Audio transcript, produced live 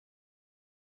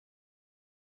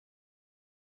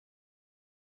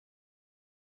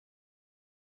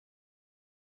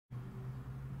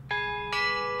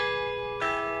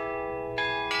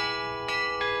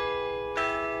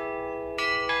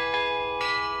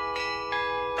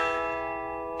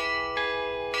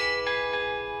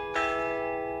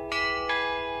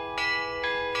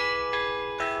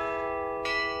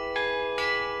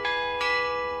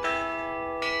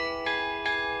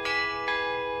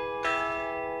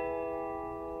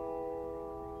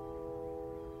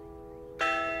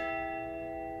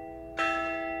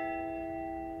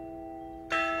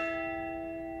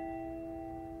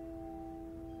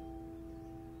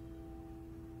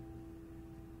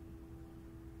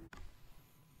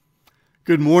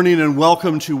Good morning and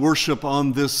welcome to worship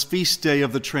on this feast day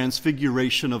of the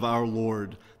Transfiguration of Our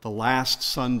Lord, the last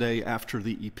Sunday after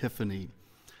the Epiphany.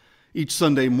 Each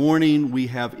Sunday morning we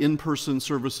have in-person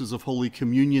services of Holy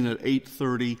Communion at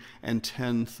 8:30 and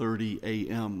 10:30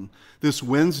 a.m. This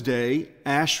Wednesday,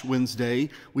 Ash Wednesday,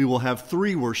 we will have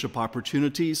 3 worship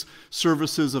opportunities,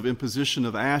 services of imposition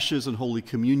of ashes and Holy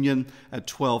Communion at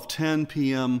 12:10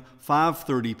 p.m.,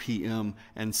 5:30 p.m.,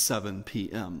 and 7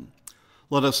 p.m.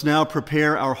 Let us now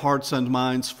prepare our hearts and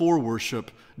minds for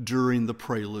worship during the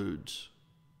preludes.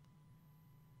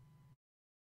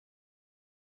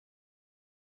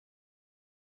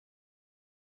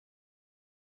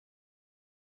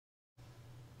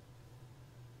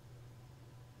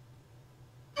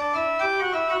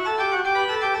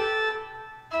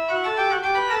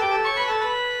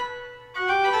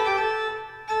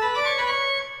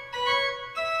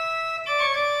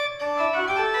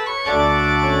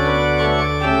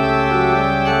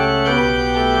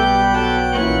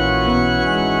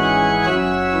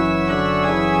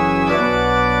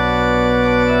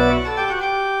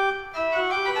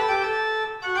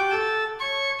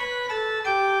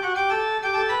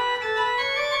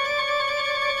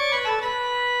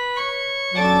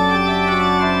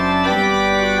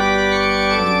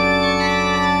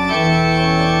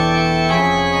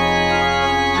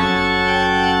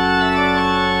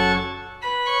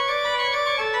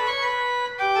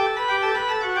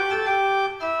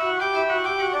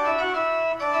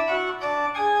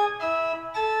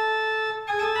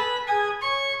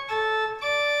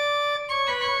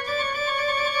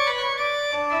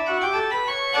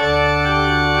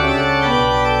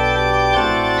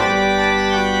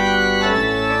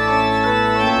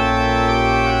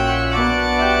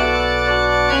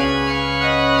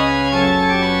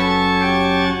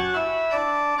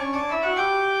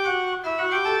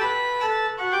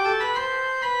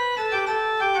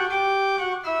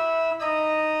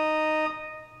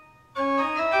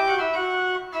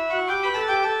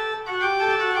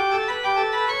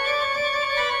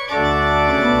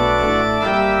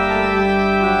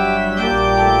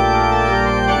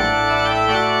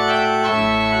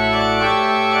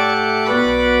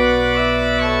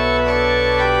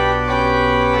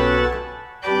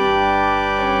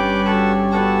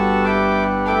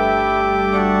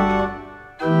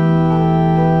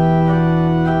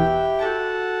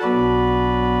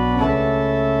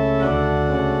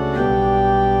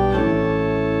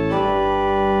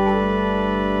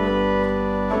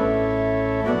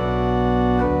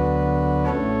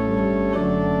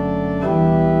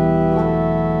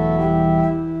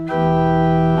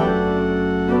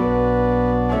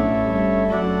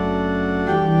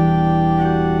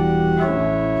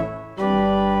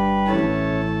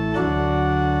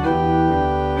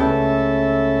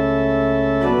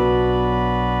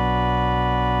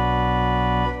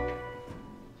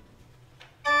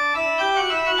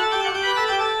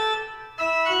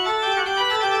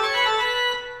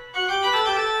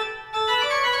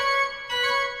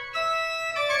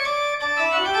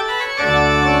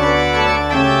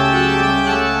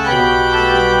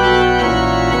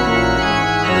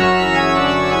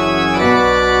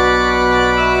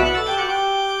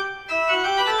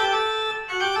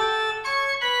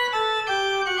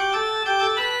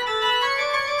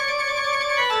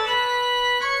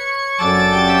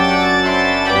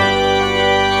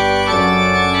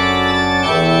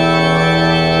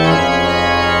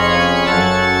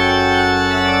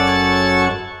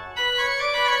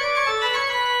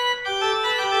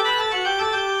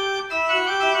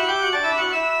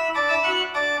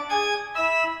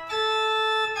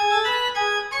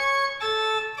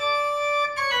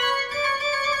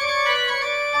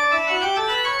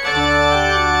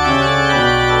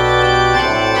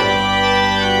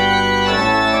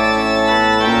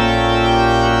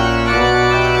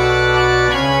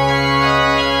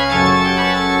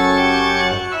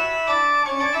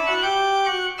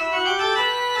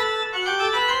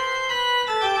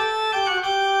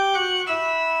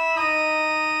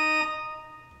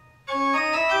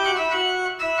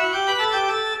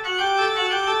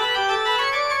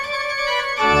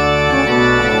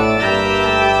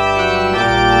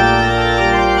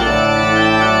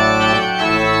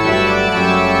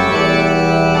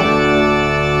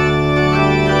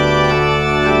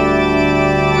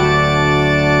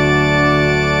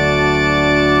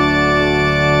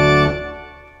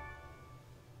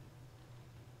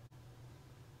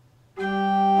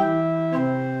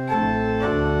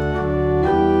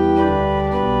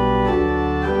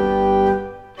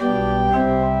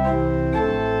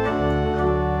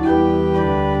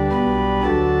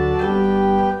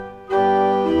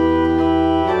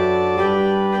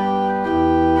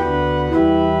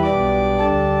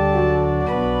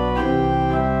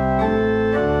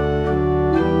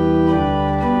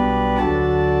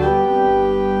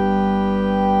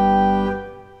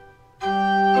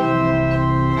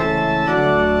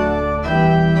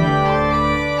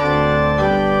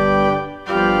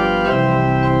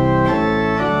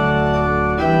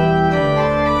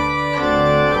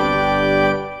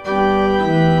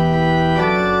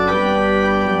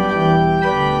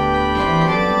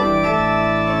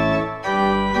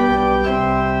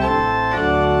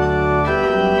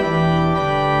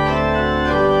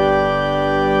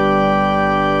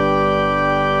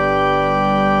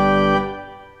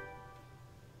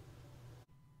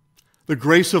 The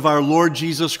grace of our Lord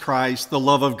Jesus Christ, the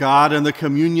love of God, and the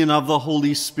communion of the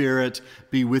Holy Spirit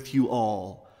be with you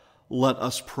all. Let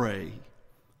us pray.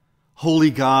 Holy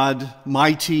God,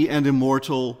 mighty and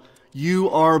immortal, you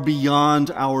are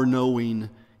beyond our knowing,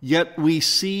 yet we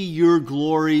see your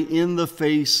glory in the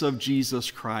face of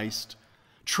Jesus Christ.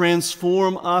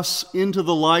 Transform us into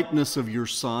the likeness of your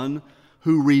Son,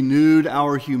 who renewed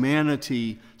our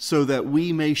humanity so that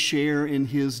we may share in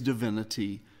his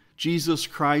divinity. Jesus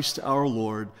Christ our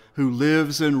Lord, who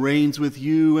lives and reigns with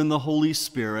you in the Holy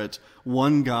Spirit,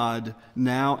 one God,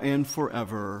 now and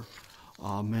forever.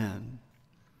 Amen.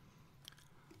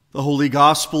 The Holy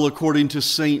Gospel according to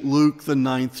St. Luke, the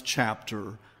 9th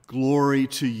chapter. Glory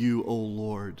to you, O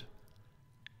Lord.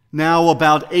 Now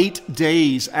about 8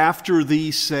 days after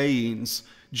these sayings,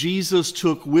 Jesus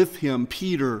took with him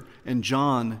Peter and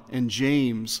John and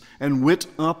James and went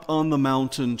up on the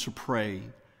mountain to pray.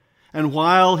 And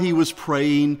while he was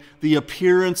praying, the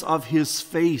appearance of his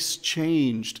face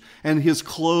changed, and his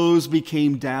clothes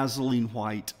became dazzling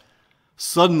white.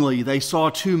 Suddenly they saw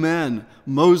 2 men,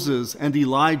 Moses and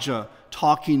Elijah,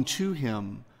 talking to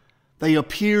him. They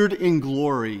appeared in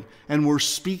glory and were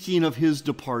speaking of his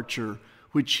departure,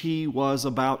 which he was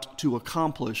about to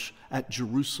accomplish at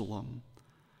Jerusalem.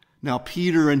 Now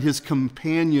Peter and his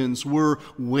companions were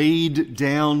weighed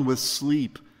down with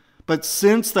sleep. But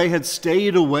since they had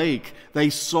stayed awake, they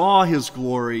saw his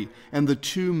glory and the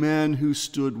 2 men who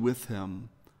stood with him.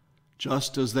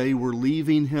 Just as they were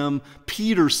leaving him,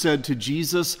 Peter said to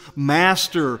Jesus,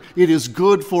 "Master, it is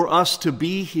good for us to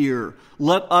be here.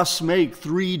 Let us make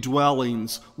 3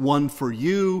 dwellings, one for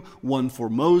you, one for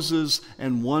Moses,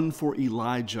 and one for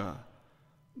Elijah,"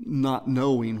 not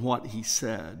knowing what he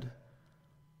said.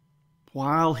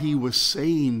 While he was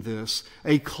saying this,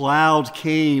 a cloud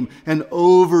came and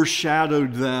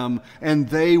overshadowed them, and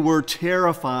they were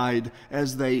terrified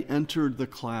as they entered the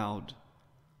cloud.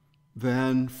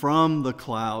 Then from the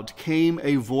cloud came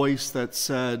a voice that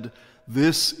said,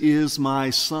 "This is my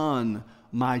Son,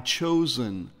 my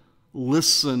chosen.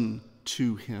 Listen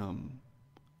to him."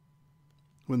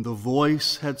 When the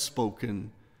voice had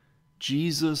spoken,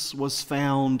 Jesus was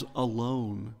found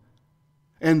alone.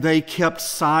 And they kept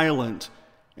silent,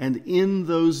 and in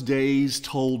those days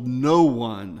told no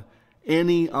one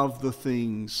any of the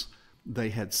things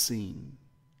they had seen.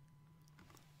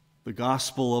 The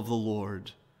Gospel of the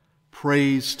Lord.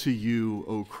 Praise to you,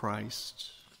 O Christ.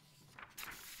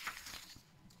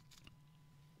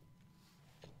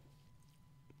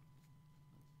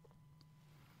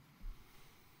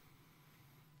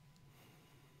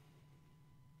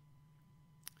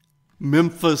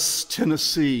 Memphis,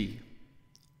 Tennessee,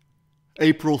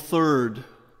 April 3rd,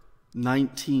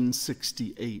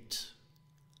 1968.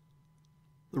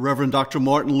 The Reverend Dr.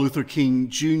 Martin Luther King,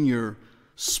 Jr.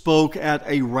 spoke at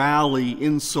a rally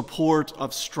in support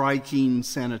of striking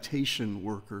sanitation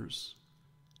workers.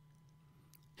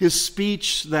 His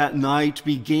speech that night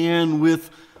began with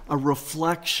a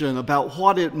reflection about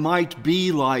what it might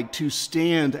be like to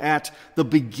stand at the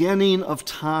beginning of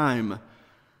time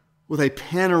with a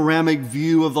panoramic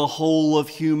view of the whole of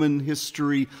human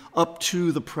history up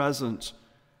to the present,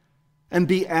 and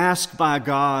be asked by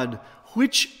God,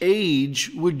 which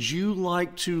age would you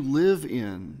like to live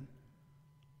in?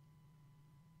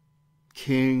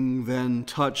 King then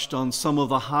touched on some of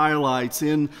the highlights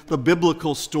in the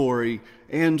biblical story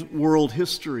and world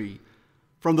history,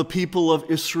 from the people of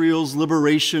Israel's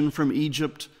liberation from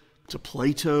Egypt to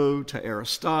Plato, to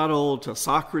Aristotle, to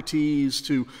Socrates,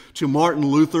 to Martin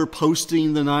Luther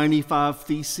posting the 95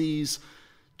 Theses,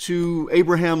 to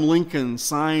Abraham Lincoln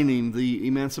signing the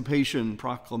Emancipation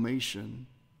Proclamation.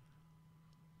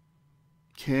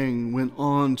 King went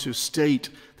on to state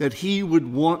that he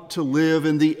would want to live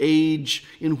in the age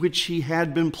in which he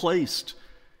had been placed,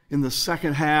 in the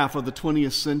second half of the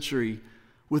 20th century,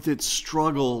 with its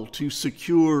struggle to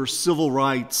secure civil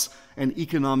rights and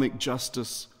economic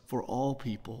justice for all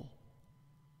people.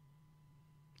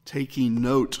 Taking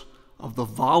note of the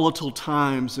volatile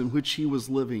times in which he was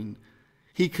living,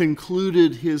 he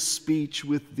concluded his speech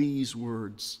with these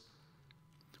words: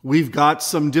 "We've got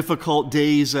some difficult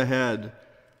days ahead,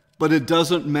 but it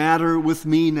doesn't matter with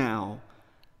me now,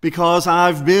 because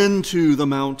I've been to the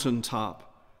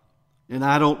mountaintop, and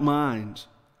I don't mind.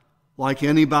 Like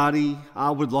anybody,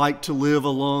 I would like to live a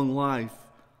long life.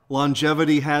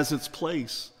 Longevity has its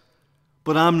place.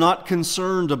 But I'm not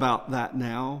concerned about that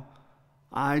now.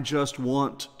 I just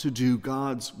want to do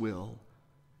God's will.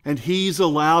 And he's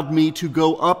allowed me to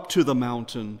go up to the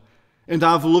mountain, and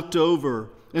I've looked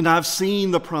over, and I've seen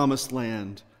the promised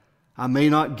land. I may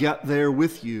not get there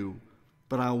with you,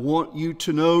 But I want you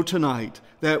to know tonight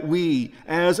that we,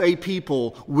 as a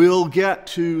people, will get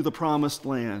to the promised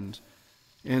land.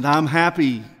 And I'm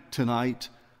happy tonight.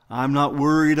 I'm not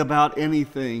worried about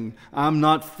anything. I'm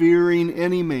not fearing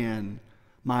any man.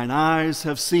 Mine eyes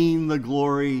have seen the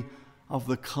glory of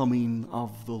the coming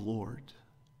of the Lord.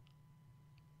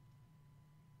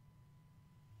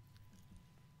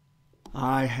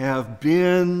 I have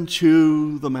been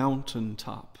to the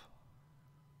mountaintop.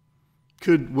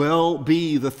 Could well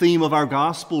be the theme of our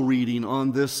gospel reading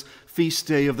on this feast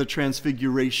day of the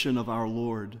Transfiguration of our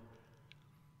Lord.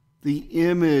 The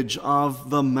image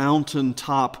of the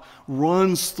mountaintop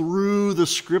runs through the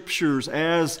scriptures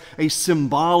as a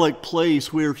symbolic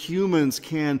place where humans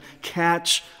can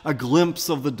catch a glimpse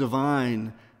of the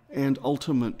divine and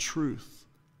ultimate truth.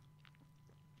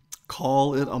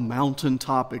 Call it a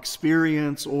mountaintop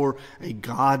experience or a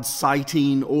God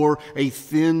sighting or a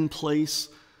thin place.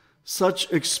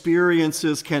 Such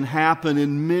experiences can happen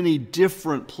in many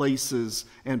different places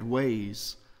and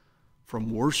ways, from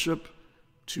worship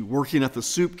to working at the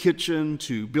soup kitchen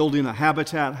to building a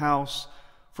habitat house,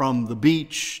 from the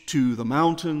beach to the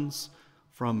mountains,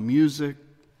 from music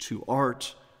to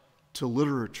art to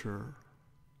literature.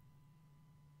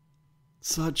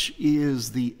 Such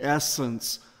is the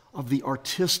essence of the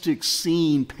artistic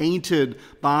scene painted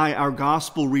by our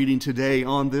gospel reading today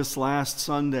on this last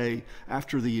Sunday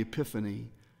after the Epiphany.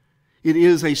 It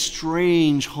is a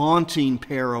strange, haunting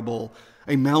parable,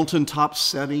 a mountaintop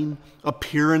setting,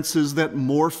 appearances that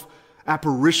morph,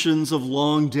 apparitions of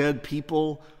long-dead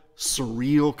people,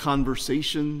 surreal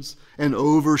conversations, an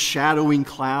overshadowing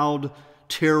cloud,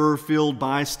 terror-filled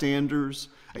bystanders,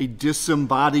 a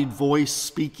disembodied voice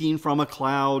speaking from a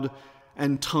cloud,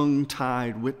 and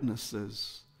tongue-tied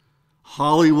witnesses.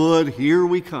 Hollywood, here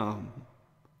we come.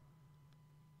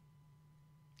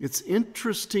 It's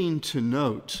interesting to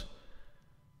note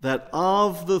that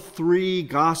of the three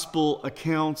gospel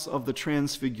accounts of the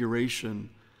Transfiguration,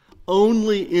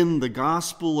 only in the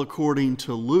gospel according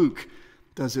to Luke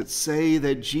does it say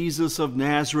that Jesus of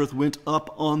Nazareth went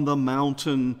up on the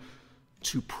mountain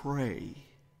to pray.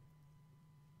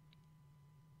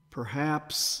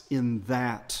 Perhaps in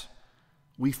that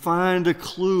we find a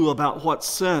clue about what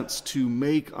sense to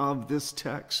make of this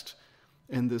text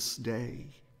and this day.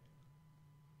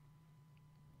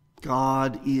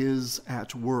 God is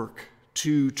at work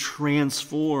to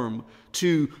transform,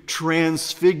 to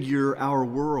transfigure our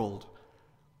world.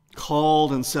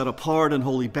 Called and set apart in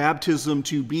holy baptism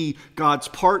to be God's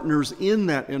partners in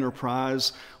that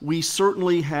enterprise, we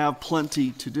certainly have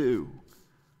plenty to do.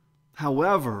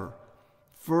 However,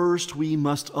 first we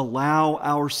must allow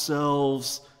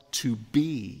ourselves to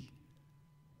be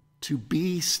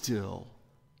still,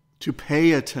 to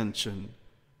pay attention,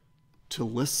 to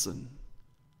listen.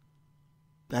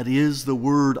 That is the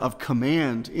word of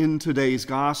command in today's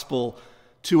gospel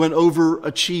to an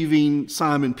overachieving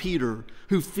Simon Peter,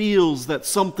 who feels that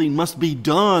something must be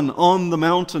done on the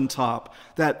mountaintop,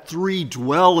 that 3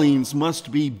 dwellings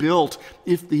must be built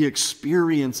if the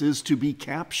experience is to be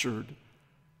captured.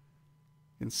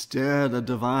 Instead, a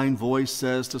divine voice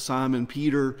says to Simon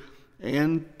Peter,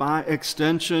 and by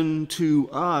extension to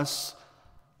us,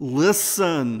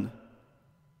 listen.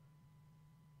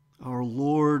 Our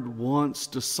Lord wants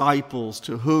disciples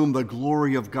to whom the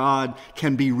glory of God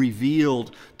can be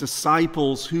revealed,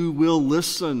 disciples who will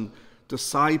listen,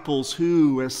 disciples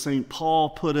who, as St. Paul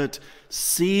put it,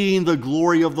 seeing the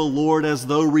glory of the Lord as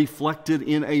though reflected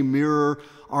in a mirror,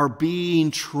 are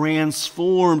being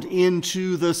transformed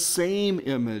into the same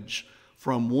image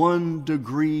from one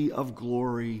degree of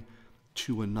glory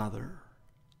to another.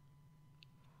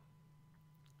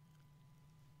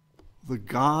 The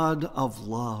God of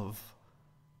love,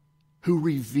 who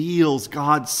reveals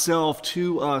God's self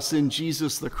to us in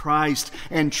Jesus the Christ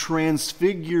and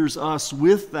transfigures us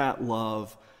with that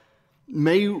love,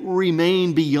 may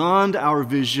remain beyond our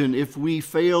vision if we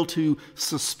fail to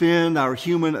suspend our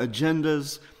human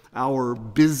agendas, our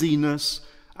busyness,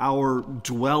 our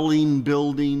dwelling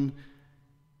building,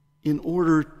 in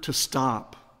order to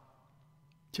stop,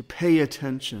 to pay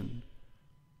attention,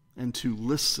 and to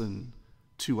listen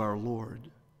to our Lord.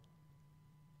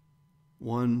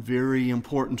 One very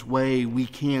important way we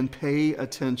can pay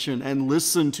attention and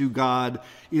listen to God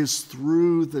is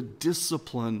through the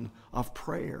discipline of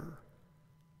prayer.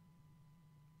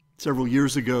 Several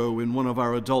years ago, in one of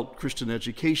our adult Christian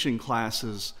education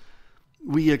classes,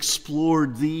 we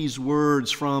explored these words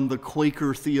from the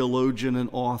Quaker theologian and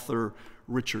author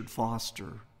Richard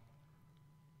Foster.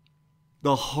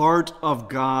 The heart of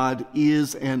God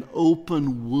is an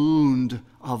open wound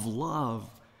of love.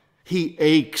 He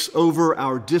aches over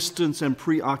our distance and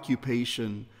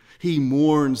preoccupation. He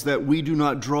mourns that we do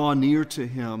not draw near to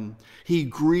him. He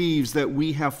grieves that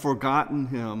we have forgotten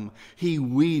him. He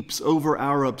weeps over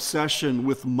our obsession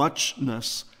with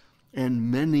muchness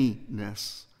and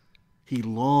manyness. He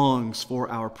longs for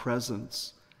our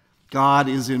presence. God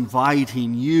is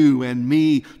inviting you and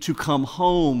me to come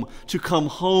home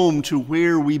to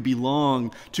where we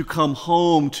belong, to come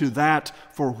home to that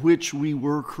for which we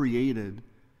were created.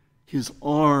 His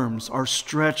arms are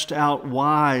stretched out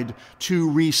wide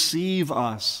to receive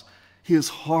us. His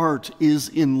heart is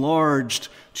enlarged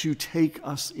to take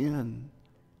us in.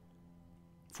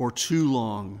 For too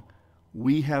long,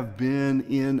 we have been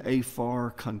in a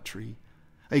far country,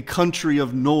 a country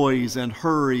of noise and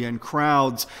hurry and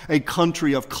crowds, a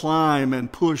country of climb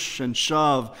and push and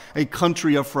shove, a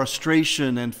country of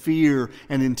frustration and fear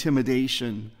and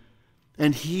intimidation.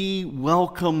 And he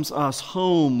welcomes us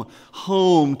home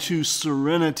to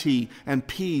serenity and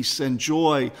peace and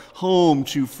joy, home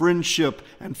to friendship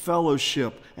and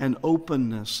fellowship and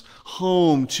openness,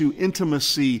 home to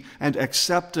intimacy and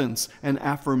acceptance and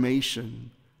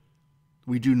affirmation.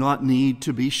 We do not need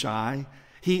to be shy.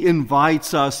 He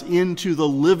invites us into the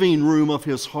living room of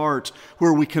his heart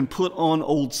where we can put on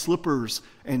old slippers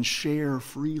and share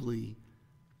freely.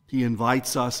 He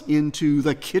invites us into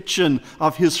the kitchen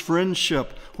of his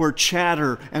friendship where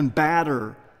chatter and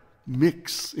batter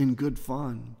mix in good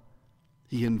fun.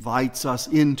 He invites us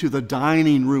into the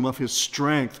dining room of his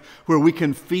strength where we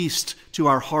can feast to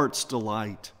our heart's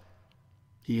delight.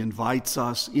 He invites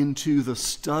us into the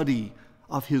study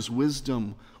of his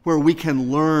wisdom where we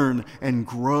can learn and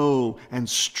grow and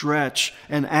stretch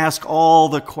and ask all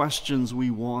the questions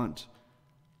we want.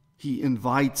 He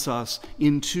invites us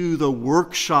into the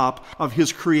workshop of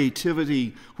his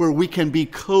creativity where we can be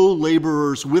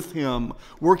co-laborers with him,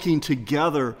 working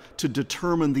together to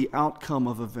determine the outcome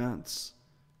of events.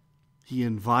 He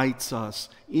invites us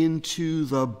into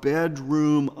the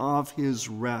bedroom of his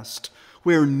rest,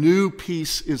 where new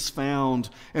peace is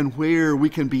found and where we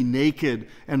can be naked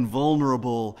and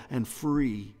vulnerable and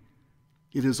free.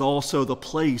 It is also the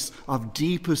place of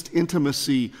deepest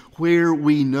intimacy where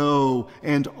we know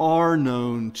and are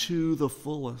known to the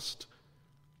fullest.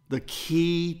 The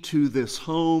key to this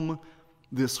home,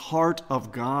 this heart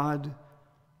of God,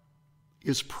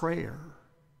 is prayer.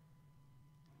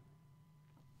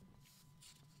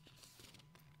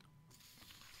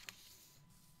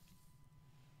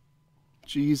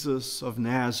 Jesus of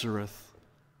Nazareth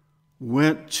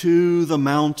went to the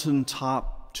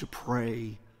mountaintop to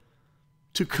pray,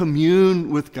 to commune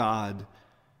with God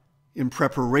in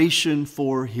preparation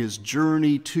for his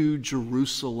journey to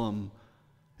Jerusalem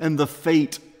and the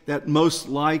fate that most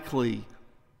likely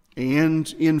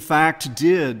and in fact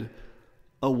did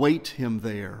await him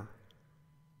there,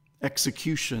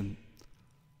 execution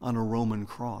on a Roman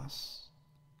cross.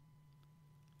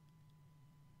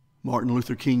 Martin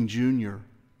Luther King Jr.,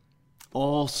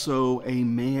 also a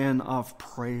man of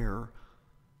prayer,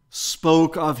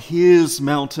 spoke of his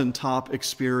mountaintop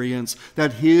experience,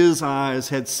 that his eyes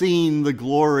had seen the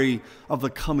glory of the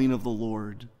coming of the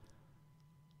Lord.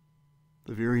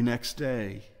 The very next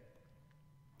day,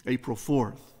 April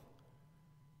 4th,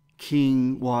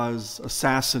 King was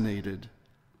assassinated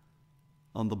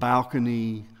on the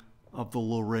balcony of the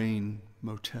Lorraine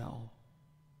Motel.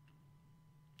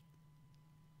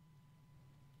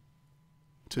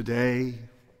 Today,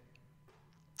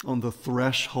 on the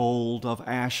threshold of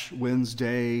Ash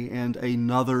Wednesday and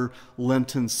another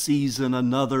Lenten season,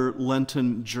 another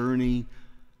Lenten journey,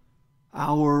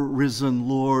 our risen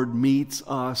Lord meets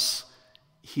us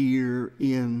here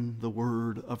in the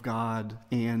Word of God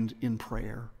and in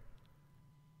prayer,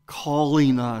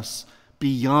 calling us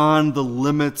beyond the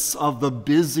limits of the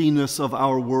busyness of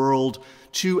our world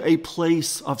to a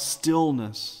place of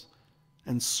stillness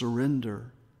and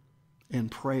surrender and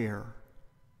prayer,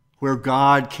 where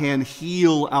God can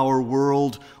heal our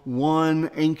world one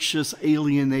anxious,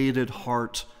 alienated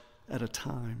heart at a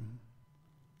time.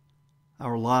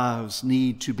 Our lives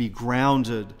need to be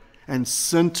grounded and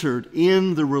centered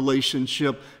in the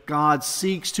relationship God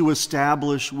seeks to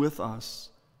establish with us.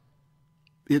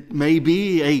 It may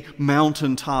be a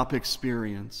mountaintop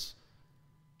experience.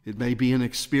 It may be an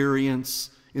experience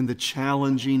in the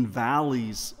challenging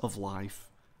valleys of life.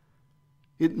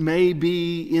 It may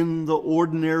be in the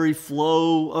ordinary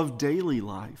flow of daily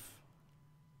life.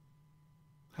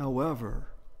 However,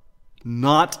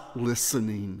 not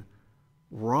listening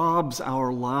robs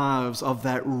our lives of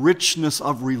that richness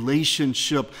of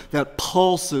relationship that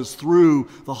pulses through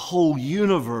the whole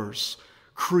universe,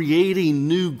 creating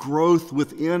new growth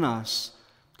within us,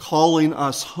 calling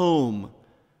us home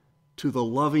to the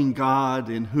loving God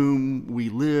in whom we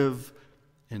live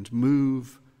and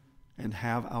move and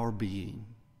have our being.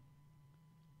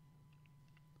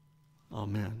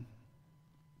 Amen.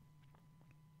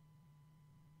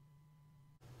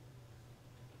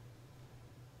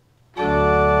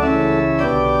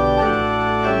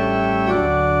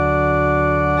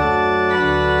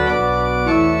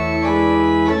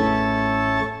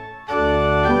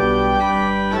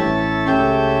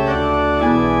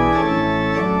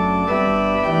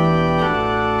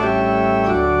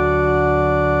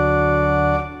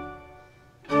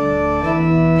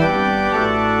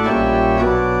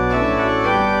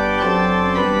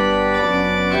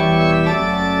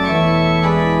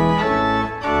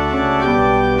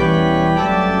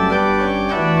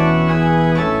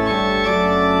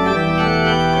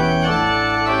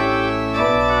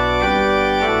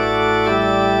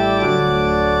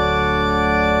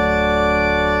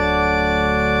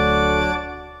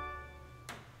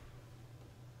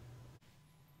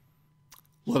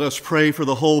 Let us pray for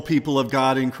the whole people of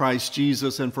God in Christ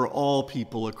Jesus and for all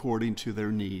people according to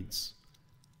their needs.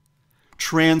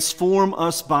 Transform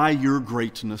us by your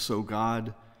greatness, O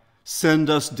God. Send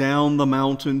us down the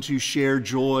mountain to share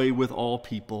joy with all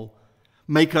people.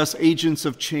 Make us agents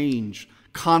of change,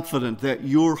 confident that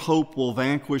your hope will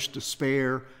vanquish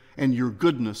despair and your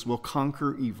goodness will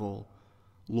conquer evil.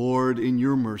 Lord, in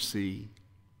your mercy.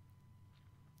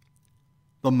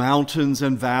 The mountains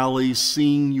and valleys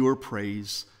sing your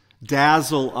praise.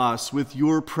 Dazzle us with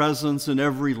your presence in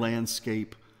every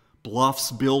landscape.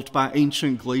 Bluffs built by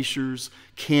ancient glaciers,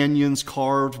 canyons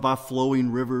carved by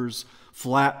flowing rivers,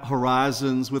 flat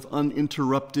horizons with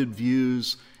uninterrupted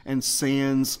views, and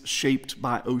sands shaped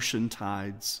by ocean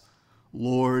tides.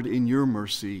 Lord, in your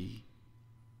mercy.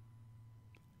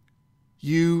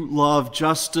 You love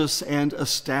justice and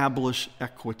establish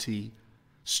equity.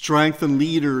 Strengthen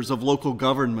leaders of local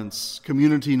governments,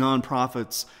 community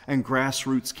nonprofits, and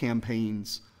grassroots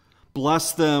campaigns.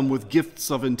 Bless them with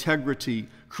gifts of integrity,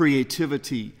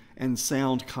 creativity, and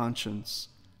sound conscience.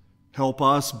 Help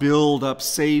us build up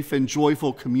safe and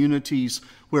joyful communities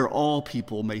where all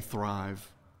people may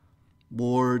thrive.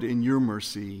 Lord, in your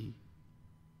mercy.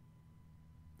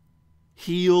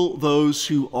 Heal those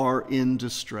who are in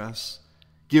distress.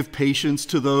 Give patience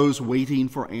to those waiting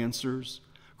for answers.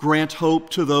 Grant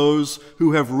hope to those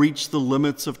who have reached the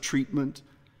limits of treatment.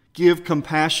 Give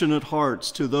compassionate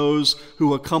hearts to those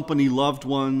who accompany loved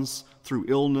ones through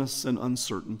illness and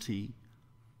uncertainty.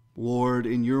 Lord,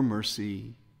 in your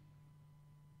mercy.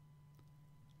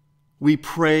 We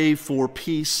pray for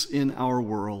peace in our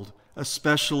world,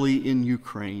 especially in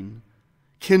Ukraine.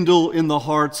 Kindle in the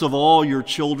hearts of all your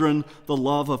children the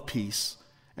love of peace,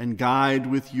 and guide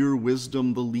with your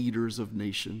wisdom the leaders of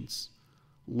nations.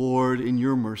 Lord, in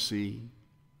your mercy.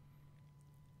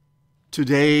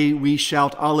 Today we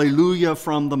shout Alleluia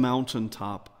from the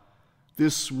mountaintop.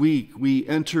 This week we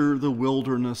enter the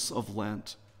wilderness of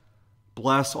Lent.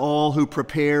 Bless all who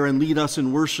prepare and lead us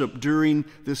in worship during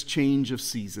this change of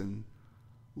season.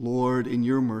 Lord, in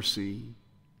your mercy.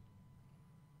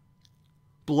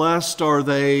 Blessed are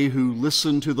they who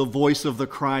listen to the voice of the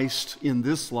Christ in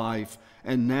this life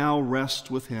and now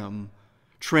rest with him.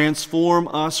 Transform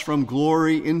us from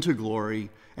glory into glory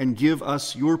and give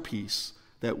us your peace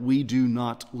that we do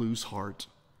not lose heart.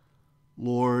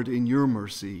 Lord, in your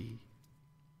mercy.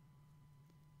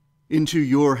 Into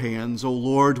your hands, O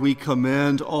Lord, we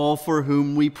commend all for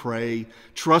whom we pray,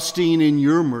 trusting in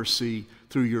your mercy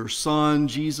through your Son,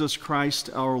 Jesus Christ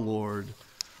our Lord.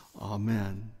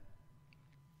 Amen.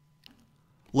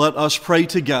 Let us pray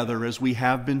together as we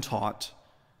have been taught.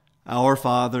 Our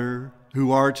Father,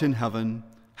 who art in heaven,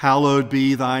 hallowed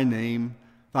be thy name.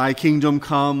 Thy kingdom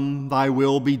come, thy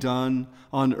will be done,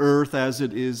 on earth as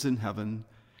it is in heaven.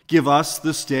 Give us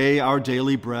this day our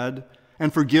daily bread,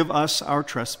 and forgive us our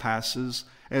trespasses,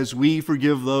 as we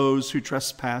forgive those who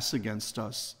trespass against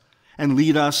us. And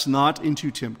lead us not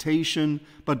into temptation,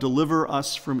 but deliver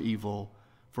us from evil.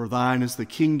 For thine is the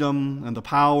kingdom, and the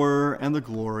power, and the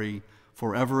glory,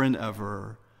 forever and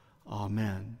ever.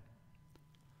 Amen.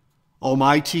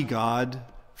 Almighty God,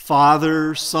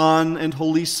 Father, Son, and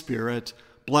Holy Spirit,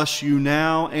 bless you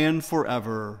now and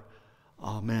forever.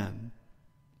 Amen.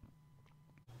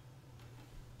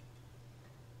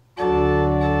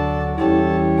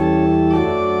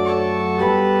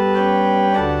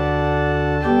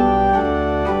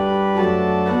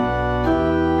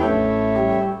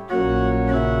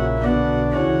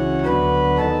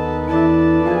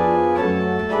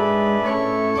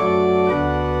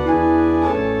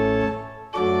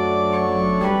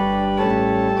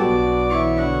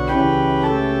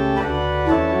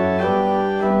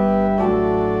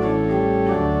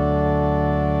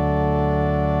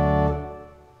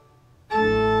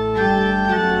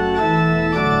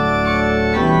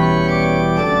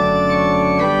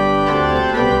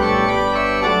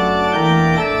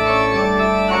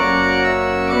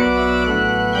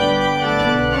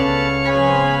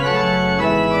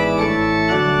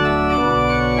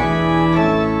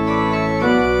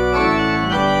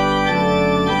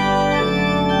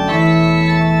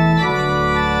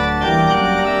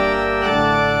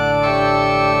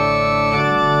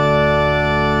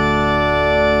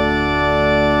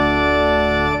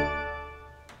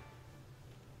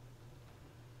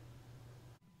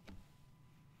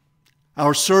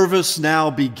 Our service now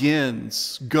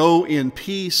begins. Go in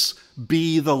peace,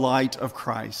 be the light of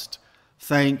Christ.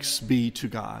 Thanks be to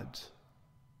God.